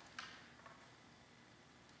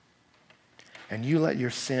 And you let your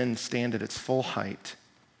sin stand at its full height,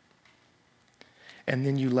 and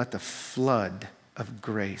then you let the flood of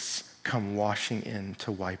grace come washing in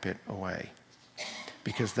to wipe it away.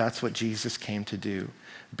 Because that's what Jesus came to do.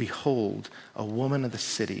 Behold, a woman of the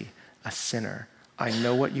city, a sinner. I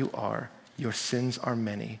know what you are. Your sins are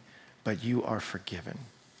many, but you are forgiven.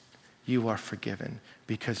 You are forgiven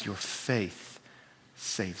because your faith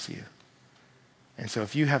saves you. And so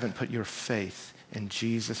if you haven't put your faith in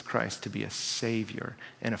Jesus Christ to be a savior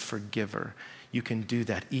and a forgiver, you can do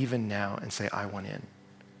that even now and say, I want in.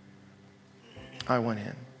 I want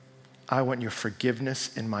in. I want your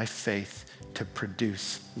forgiveness and my faith to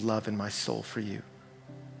produce love in my soul for you.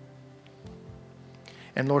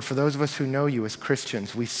 And Lord, for those of us who know you as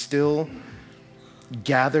Christians, we still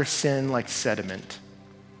gather sin like sediment.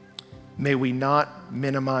 May we not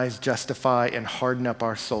minimize, justify, and harden up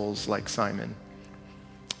our souls like Simon.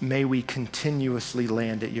 May we continuously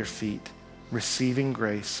land at your feet, receiving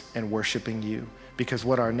grace and worshiping you. Because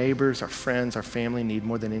what our neighbors, our friends, our family need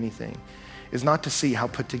more than anything is not to see how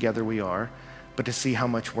put together we are, but to see how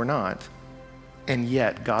much we're not. And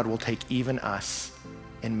yet, God will take even us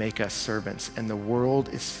and make us servants. And the world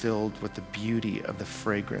is filled with the beauty of the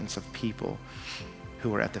fragrance of people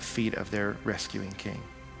who are at the feet of their rescuing King.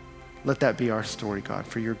 Let that be our story, God,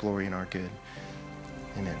 for your glory and our good.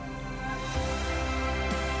 Amen.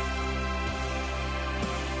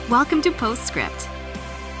 Welcome to Postscript.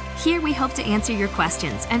 Here we hope to answer your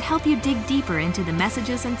questions and help you dig deeper into the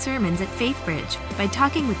messages and sermons at Faithbridge by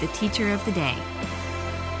talking with the teacher of the day.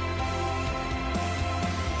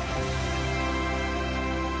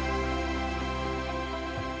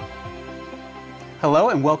 Hello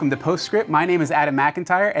and welcome to Postscript. My name is Adam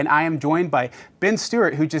McIntyre and I am joined by Ben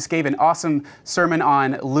Stewart, who just gave an awesome sermon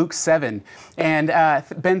on Luke 7. And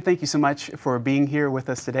Ben, thank you so much for being here with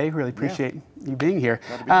us today. Really appreciate you being here.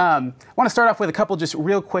 I want to start off with a couple just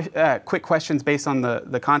real quick questions based on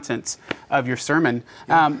the contents of your sermon.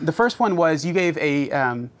 The first one was you gave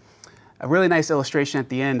a really nice illustration at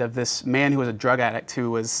the end of this man who was a drug addict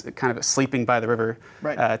who was kind of sleeping by the river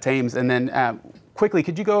Thames. And then quickly,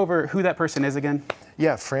 could you go over who that person is again?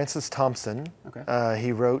 Yeah, Francis Thompson. Okay.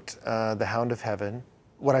 He wrote The Hound of Heaven.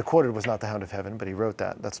 What I quoted was not The Hound of Heaven, but he wrote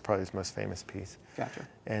that. That's probably his most famous piece. Gotcha.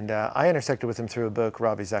 And I intersected with him through a book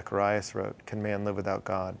Ravi Zacharias wrote, Can Man Live Without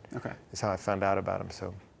God? Okay. Is how I found out about him.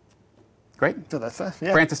 So. Great. So that's that.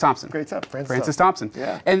 Yeah. Francis Thompson. Great stuff. Francis Thompson.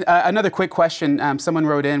 Yeah. And another quick question someone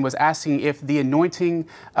wrote in was asking if the anointing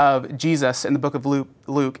of Jesus in the book of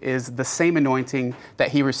Luke is the same anointing that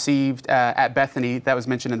he received at Bethany that was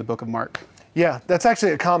mentioned in the book of Mark. Yeah, that's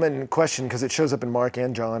actually a common question because it shows up in Mark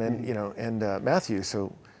and John and and Matthew.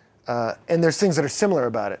 So, and there's things that are similar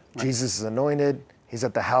about it. Right. Jesus is anointed. He's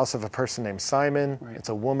at the house of a person named Simon. Right. It's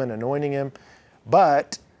a woman anointing him,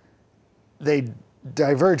 but they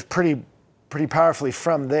diverge pretty powerfully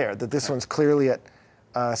from there, that this one's clearly at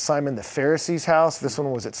Simon the Pharisee's house. This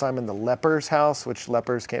one was at Simon the leper's house, which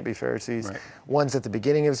lepers can't be Pharisees. Right. One's at the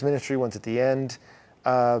beginning of his ministry, one's at the end.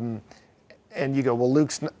 And you go, well,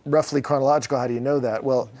 Luke's roughly chronological. How do you know that?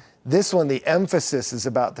 Well, this one, the emphasis is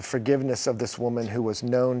about the forgiveness of this woman who was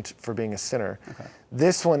known for being a sinner. Okay.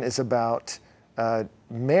 This one is about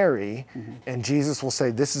Mary, and Jesus will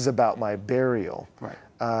say, this is about my burial. Right.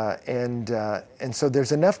 And so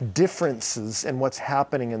there's enough differences in what's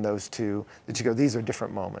happening in those two that you go, these are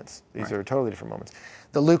different moments. These are totally different moments.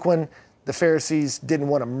 The Luke one, the Pharisees didn't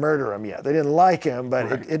want to murder him yet. They didn't like him,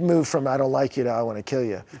 but it moved from I don't like you to I want to kill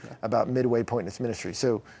you about midway point in its ministry.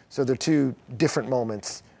 So they're two different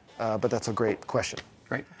moments, but that's a great question.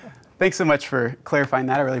 Great. Thanks so much for clarifying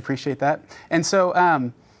that. I really appreciate that. And so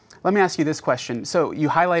let me ask you this question. So you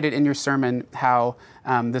highlighted in your sermon how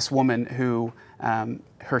this woman who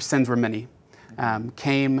her sins were many,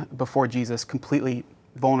 came before Jesus completely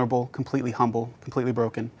vulnerable, completely humble, completely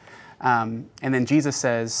broken. And then Jesus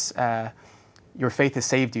says, your faith has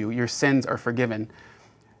saved you, your sins are forgiven.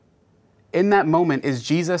 In that moment, is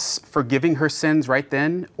Jesus forgiving her sins right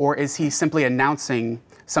then, or is he simply announcing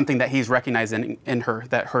something that he's recognizing in her,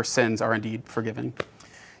 that her sins are indeed forgiven?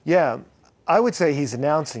 Yeah, I would say he's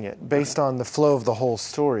announcing it based on the flow of the whole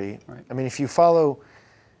story. Right. I mean, if you follow,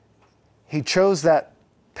 he chose that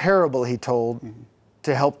parable he told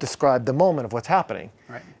to help describe the moment of what's happening.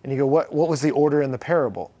 Right. And you go, what was the order in the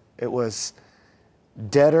parable? It was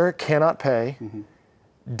debtor cannot pay,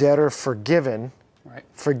 debtor forgiven,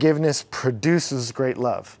 forgiveness produces great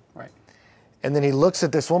love. Right. And then he looks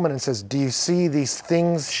at this woman and says, do you see these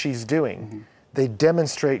things she's doing? They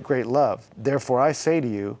demonstrate great love. Therefore, I say to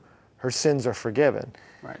you, her sins are forgiven.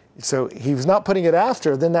 Right. So he was not putting it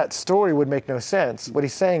after, then that story would make no sense. What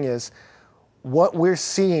he's saying is, what we're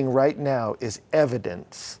seeing right now is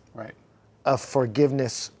evidence of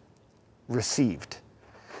forgiveness received.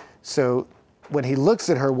 So when he looks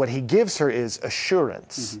at her, what he gives her is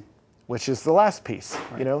assurance, which is the last piece.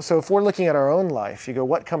 Right. So if we're looking at our own life, you go,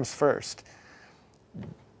 what comes first?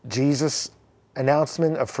 Jesus'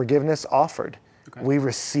 announcement of forgiveness offered. Okay. We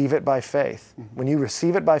receive it by faith. When you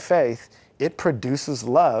receive it by faith, it produces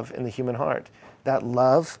love in the human heart. That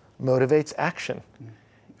love motivates action.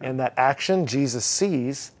 And that action Jesus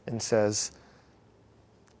sees and says,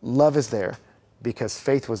 love is there because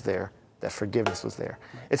faith was there, that forgiveness was there.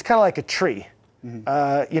 Right. It's kind of like a tree.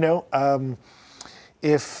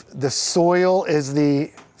 If the soil is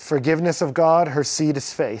the forgiveness of God, her seed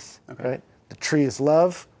is faith. Okay. Right? The tree is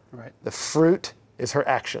love. Right. The fruit is her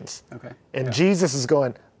actions. Okay. And Jesus is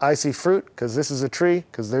going, I see fruit because this is a tree,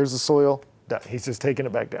 because there's the soil. Done. He's just taking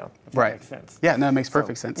it back down. If that makes sense. Yeah, no, it makes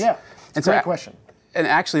perfect sense. Yeah, it's a great question. And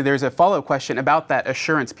actually, there's a follow-up question about that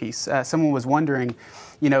assurance piece. Someone was wondering,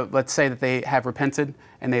 let's say that they have repented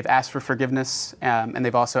and they've asked for forgiveness, and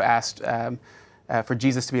they've also asked for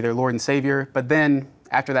Jesus to be their Lord and Savior, but then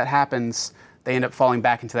after that happens, they end up falling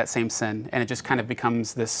back into that same sin, and it just kind of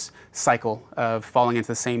becomes this cycle of falling into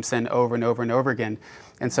the same sin over and over and over again.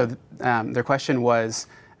 And so their question was,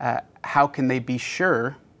 how can they be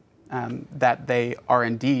sure that they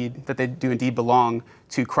do indeed belong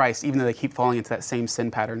to Christ, even though they keep falling into that same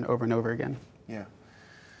sin pattern over and over again? Yeah.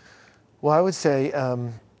 Well, I would say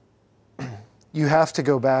you have to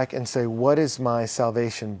go back and say, what is my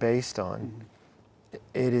salvation based on? Mm-hmm.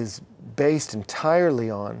 It is based entirely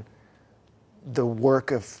on the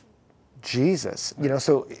work of Jesus. Right.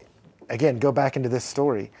 So again, go back into this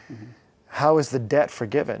story. Mm-hmm. How is the debt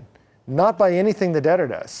forgiven? Not by anything the debtor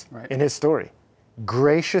does in his story.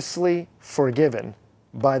 Graciously forgiven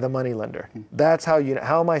by the moneylender. That's how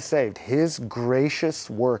how am I saved? His gracious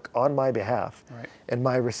work on my behalf and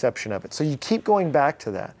my reception of it. So you keep going back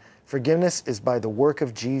to that. Forgiveness is by the work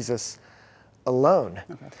of Jesus alone.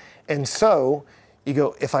 Okay. And so you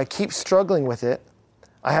go, if I keep struggling with it,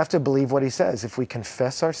 I have to believe what he says. If we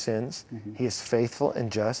confess our sins, he is faithful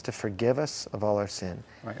and just to forgive us of all our sin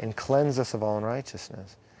and cleanse us of all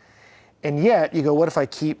unrighteousness. And yet, you go, what if I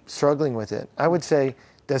keep struggling with it? I would say,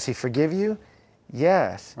 does he forgive you?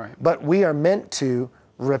 Yes. Right. But we are meant to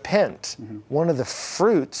repent. One of the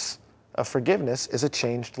fruits of forgiveness is a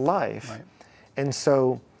changed life. Right. And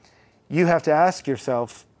so you have to ask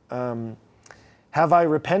yourself, have I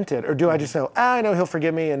repented? Or do I just know, I know he'll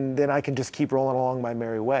forgive me, and then I can just keep rolling along my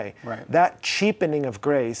merry way? Right. That cheapening of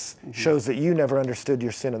grace shows that you never understood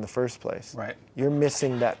your sin in the first place. Right. You're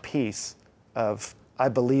missing that piece of, I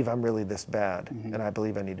believe I'm really this bad, and I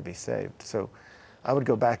believe I need to be saved. So I would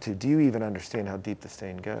go back to, do you even understand how deep the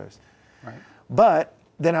stain goes? Right. But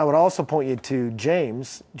then I would also point you to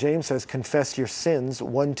James. James says, confess your sins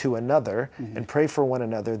one to another and pray for one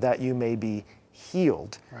another that you may be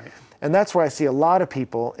healed. Right. And that's where I see a lot of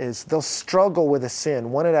people is they'll struggle with a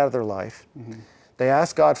sin, want it out of their life. They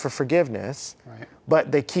ask God for forgiveness,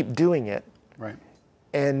 but they keep doing it. Right.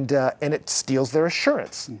 And it steals their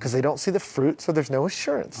assurance because they don't see the fruit, so there's no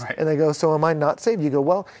assurance. Right. And they go, so am I not saved? You go,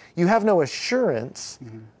 well, you have no assurance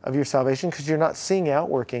of your salvation because you're not seeing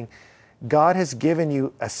outworking. God has given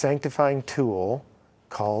you a sanctifying tool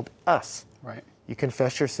called us. Right. You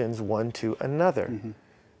confess your sins one to another.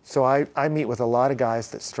 So I meet with a lot of guys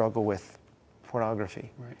that struggle with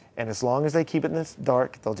pornography. Right. And as long as they keep it in the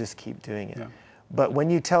dark, they'll just keep doing it. Yeah. But when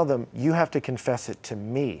you tell them, you have to confess it to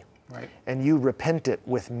me, and you repent it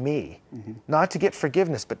with me, not to get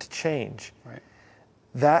forgiveness, but to change,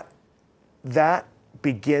 that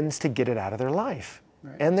begins to get it out of their life.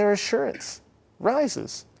 And their assurance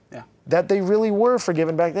rises. That they really were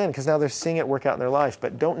forgiven back then, because now they're seeing it work out in their life.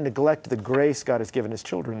 But don't neglect the grace God has given his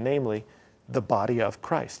children, namely the body of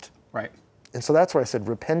Christ. Right. And so that's where I said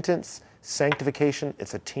repentance, sanctification,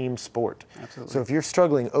 it's a team sport. Absolutely. So if you're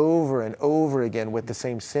struggling over and over again with the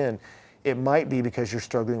same sin, it might be because you're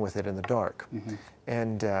struggling with it in the dark.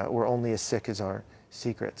 And we're only as sick as our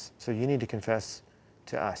secrets. So you need to confess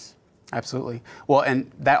to us. Absolutely. Well,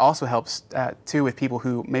 and that also helps too with people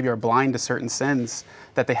who maybe are blind to certain sins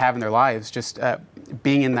that they have in their lives. Just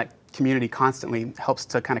being in that community constantly helps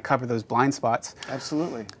to kind of cover those blind spots.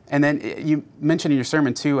 Absolutely. And then you mentioned in your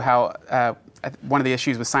sermon too how one of the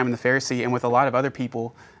issues with Simon the Pharisee and with a lot of other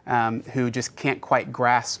people who just can't quite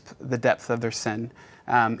grasp the depth of their sin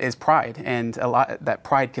is pride, and that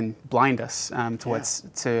pride can blind us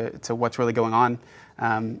to what's really going on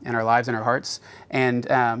in our lives and our hearts. And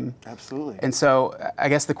absolutely. And so I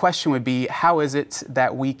guess the question would be, how is it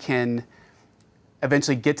that we can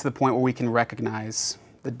eventually get to the point where we can recognize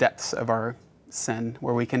the depths of our sin,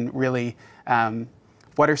 where we can really,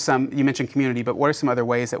 what are some, you mentioned community, but what are some other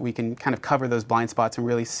ways that we can kind of cover those blind spots and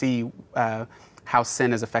really see how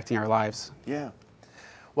sin is affecting our lives? Yeah.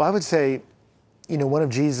 Well, I would say, one of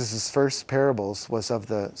Jesus' first parables was of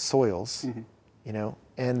the soils,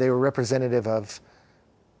 and they were representative of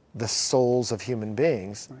the souls of human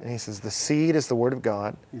beings. Right. And he says, the seed is the word of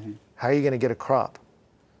God. How are you going to get a crop?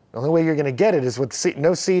 The only way you're going to get it is with seed,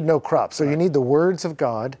 no crop. So you need the words of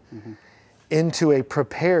God into a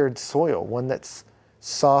prepared soil, one that's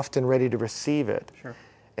soft and ready to receive it. Sure.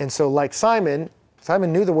 And so like Simon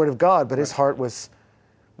knew the word of God, but his heart was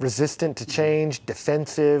resistant to change,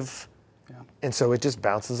 defensive, And so it just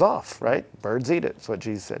bounces off, right? Birds eat it, that's what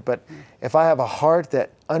Jesus said. But if I have a heart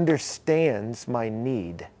that understands my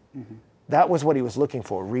need, that was what he was looking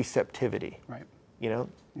for, receptivity. Right. You know,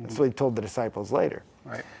 that's what he told the disciples later.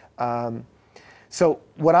 Right. So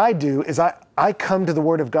what I do is I come to the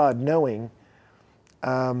Word of God knowing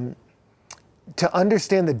to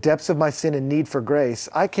understand the depths of my sin and need for grace.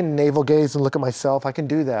 I can navel gaze and look at myself. I can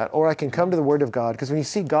do that. Or I can come to the Word of God, because when you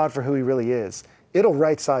see God for who he really is, it'll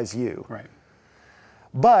right-size you. Right.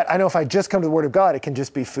 But I know if I just come to the Word of God, it can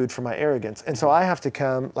just be food for my arrogance. And so I have to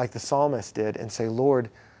come like the psalmist did and say, Lord,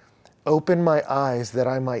 open my eyes that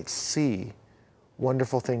I might see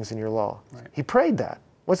wonderful things in your law. Right. He prayed that.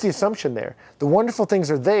 What's the assumption there? The wonderful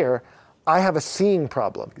things are there. I have a seeing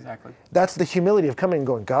problem. Exactly. That's the humility of coming and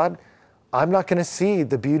going, God, I'm not going to see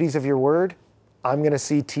the beauties of your word. I'm going to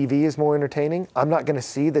see TV is more entertaining. I'm not going to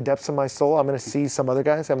see the depths of my soul. I'm going to see some other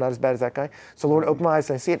guys. I'm not as bad as that guy. So Lord, open my eyes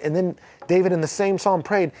and I see it. And then David in the same psalm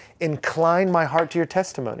prayed, incline my heart to your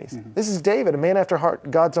testimonies. This is David, a man after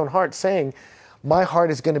God's own heart, saying, my heart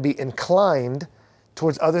is going to be inclined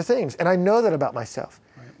towards other things. And I know that about myself.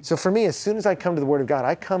 Right. So for me, as soon as I come to the Word of God,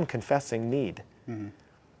 I come confessing need.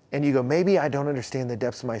 And you go, maybe I don't understand the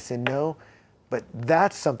depths of my sin. No, but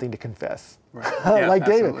that's something to confess. Right. Yeah, like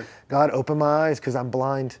absolutely. David, God, open my eyes because I'm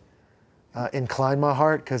blind. Incline my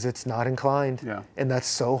heart because it's not inclined. Yeah. And that's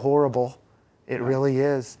so horrible. It really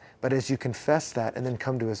is. But as you confess that and then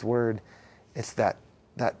come to his word, it's that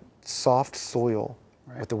soft soil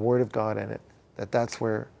with the Word of God in it, that's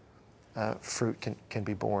where fruit can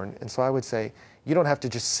be born. And so I would say, you don't have to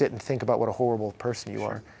just sit and think about what a horrible person you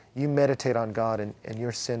are. You meditate on God and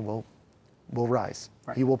your sin will rise.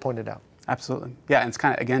 Right. He will point it out. Absolutely. Yeah, and it's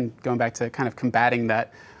kind of, again, going back to kind of combating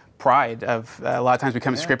that pride of a lot of times we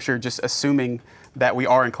come to Scripture just assuming that we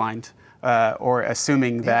are inclined or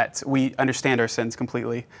assuming that we understand our sins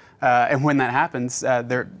completely. And when that happens,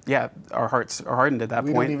 our hearts are hardened at that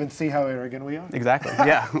point. We don't even see how arrogant we are. Exactly,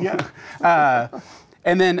 yeah.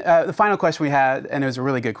 And then the final question we had, and it was a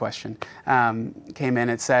really good question, came in.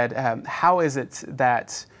 It said, how is it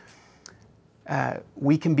that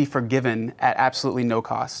we can be forgiven at absolutely no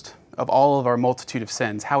cost of all of our multitude of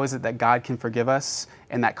sins? How is it that God can forgive us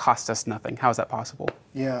and that costs us nothing? How is that possible?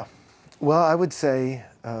 Yeah. Well, I would say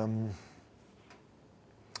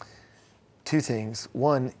two things.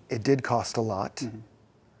 One, it did cost a lot.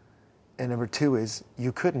 And number two is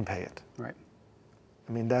you couldn't pay it. Right.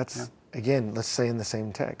 I mean, that's, again, let's say in the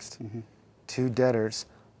same text, two debtors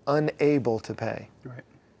unable to pay. Right.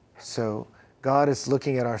 So God is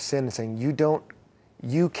looking at our sin and saying,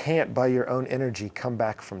 you can't by your own energy come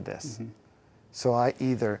back from this. So I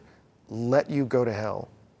either let you go to hell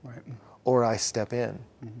or I step in.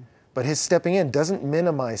 But his stepping in doesn't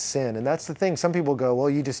minimize sin. And that's the thing. Some people go, well,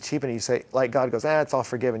 you just cheapen it. You say, like God goes, it's all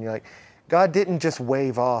forgiven. You're like, God didn't just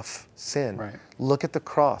wave off sin. Right. Look at the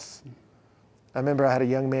cross. I remember I had a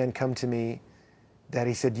young man come to me that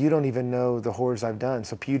he said, you don't even know the horrors I've done.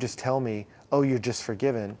 So you just tell me, oh, you're just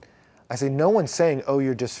forgiven. I said, no one's saying, oh,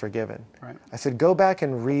 you're just forgiven. Right. I said, go back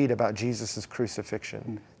and read about Jesus'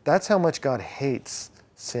 crucifixion. That's how much God hates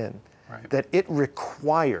sin. Right. That it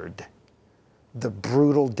required the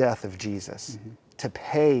brutal death of Jesus to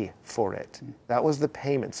pay for it. That was the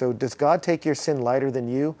payment. So does God take your sin lighter than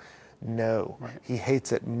you? No. Right. He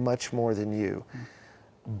hates it much more than you.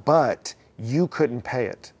 But you couldn't pay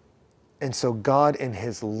it. And so God in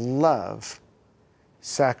his love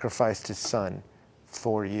sacrificed his son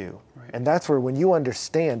for you. Right. And that's where when you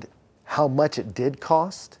understand how much it did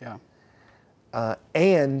cost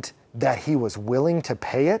and that he was willing to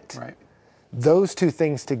pay it, those two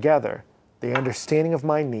things together, the understanding of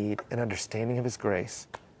my need and understanding of his grace,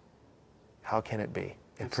 how can it be?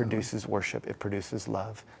 It produces worship. It produces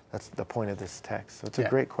love. That's the point of this text. So it's a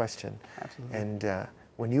great question. Absolutely. And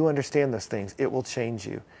when you understand those things, it will change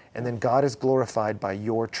you. And then God is glorified by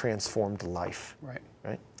your transformed life. Right?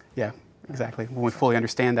 Yeah, exactly. When we fully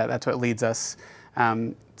understand that, that's what leads us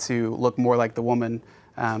to look more like the woman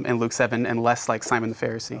in Luke 7 and less like Simon the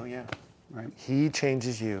Pharisee. Oh, yeah. Right. He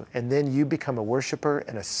changes you. And then you become a worshiper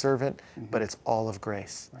and a servant, but it's all of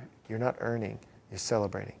grace. Right. You're not earning, you're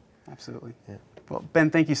celebrating. Absolutely. Yeah. Well, Ben,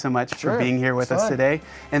 thank you so much Sure. for being here with us today.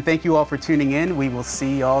 And thank you all for tuning in. We will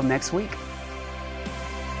see you all next week.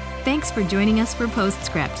 Thanks for joining us for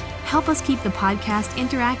Postscript. Help us keep the podcast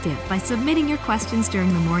interactive by submitting your questions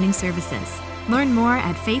during the morning services. Learn more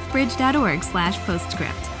at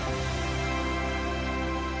faithbridge.org/postscript.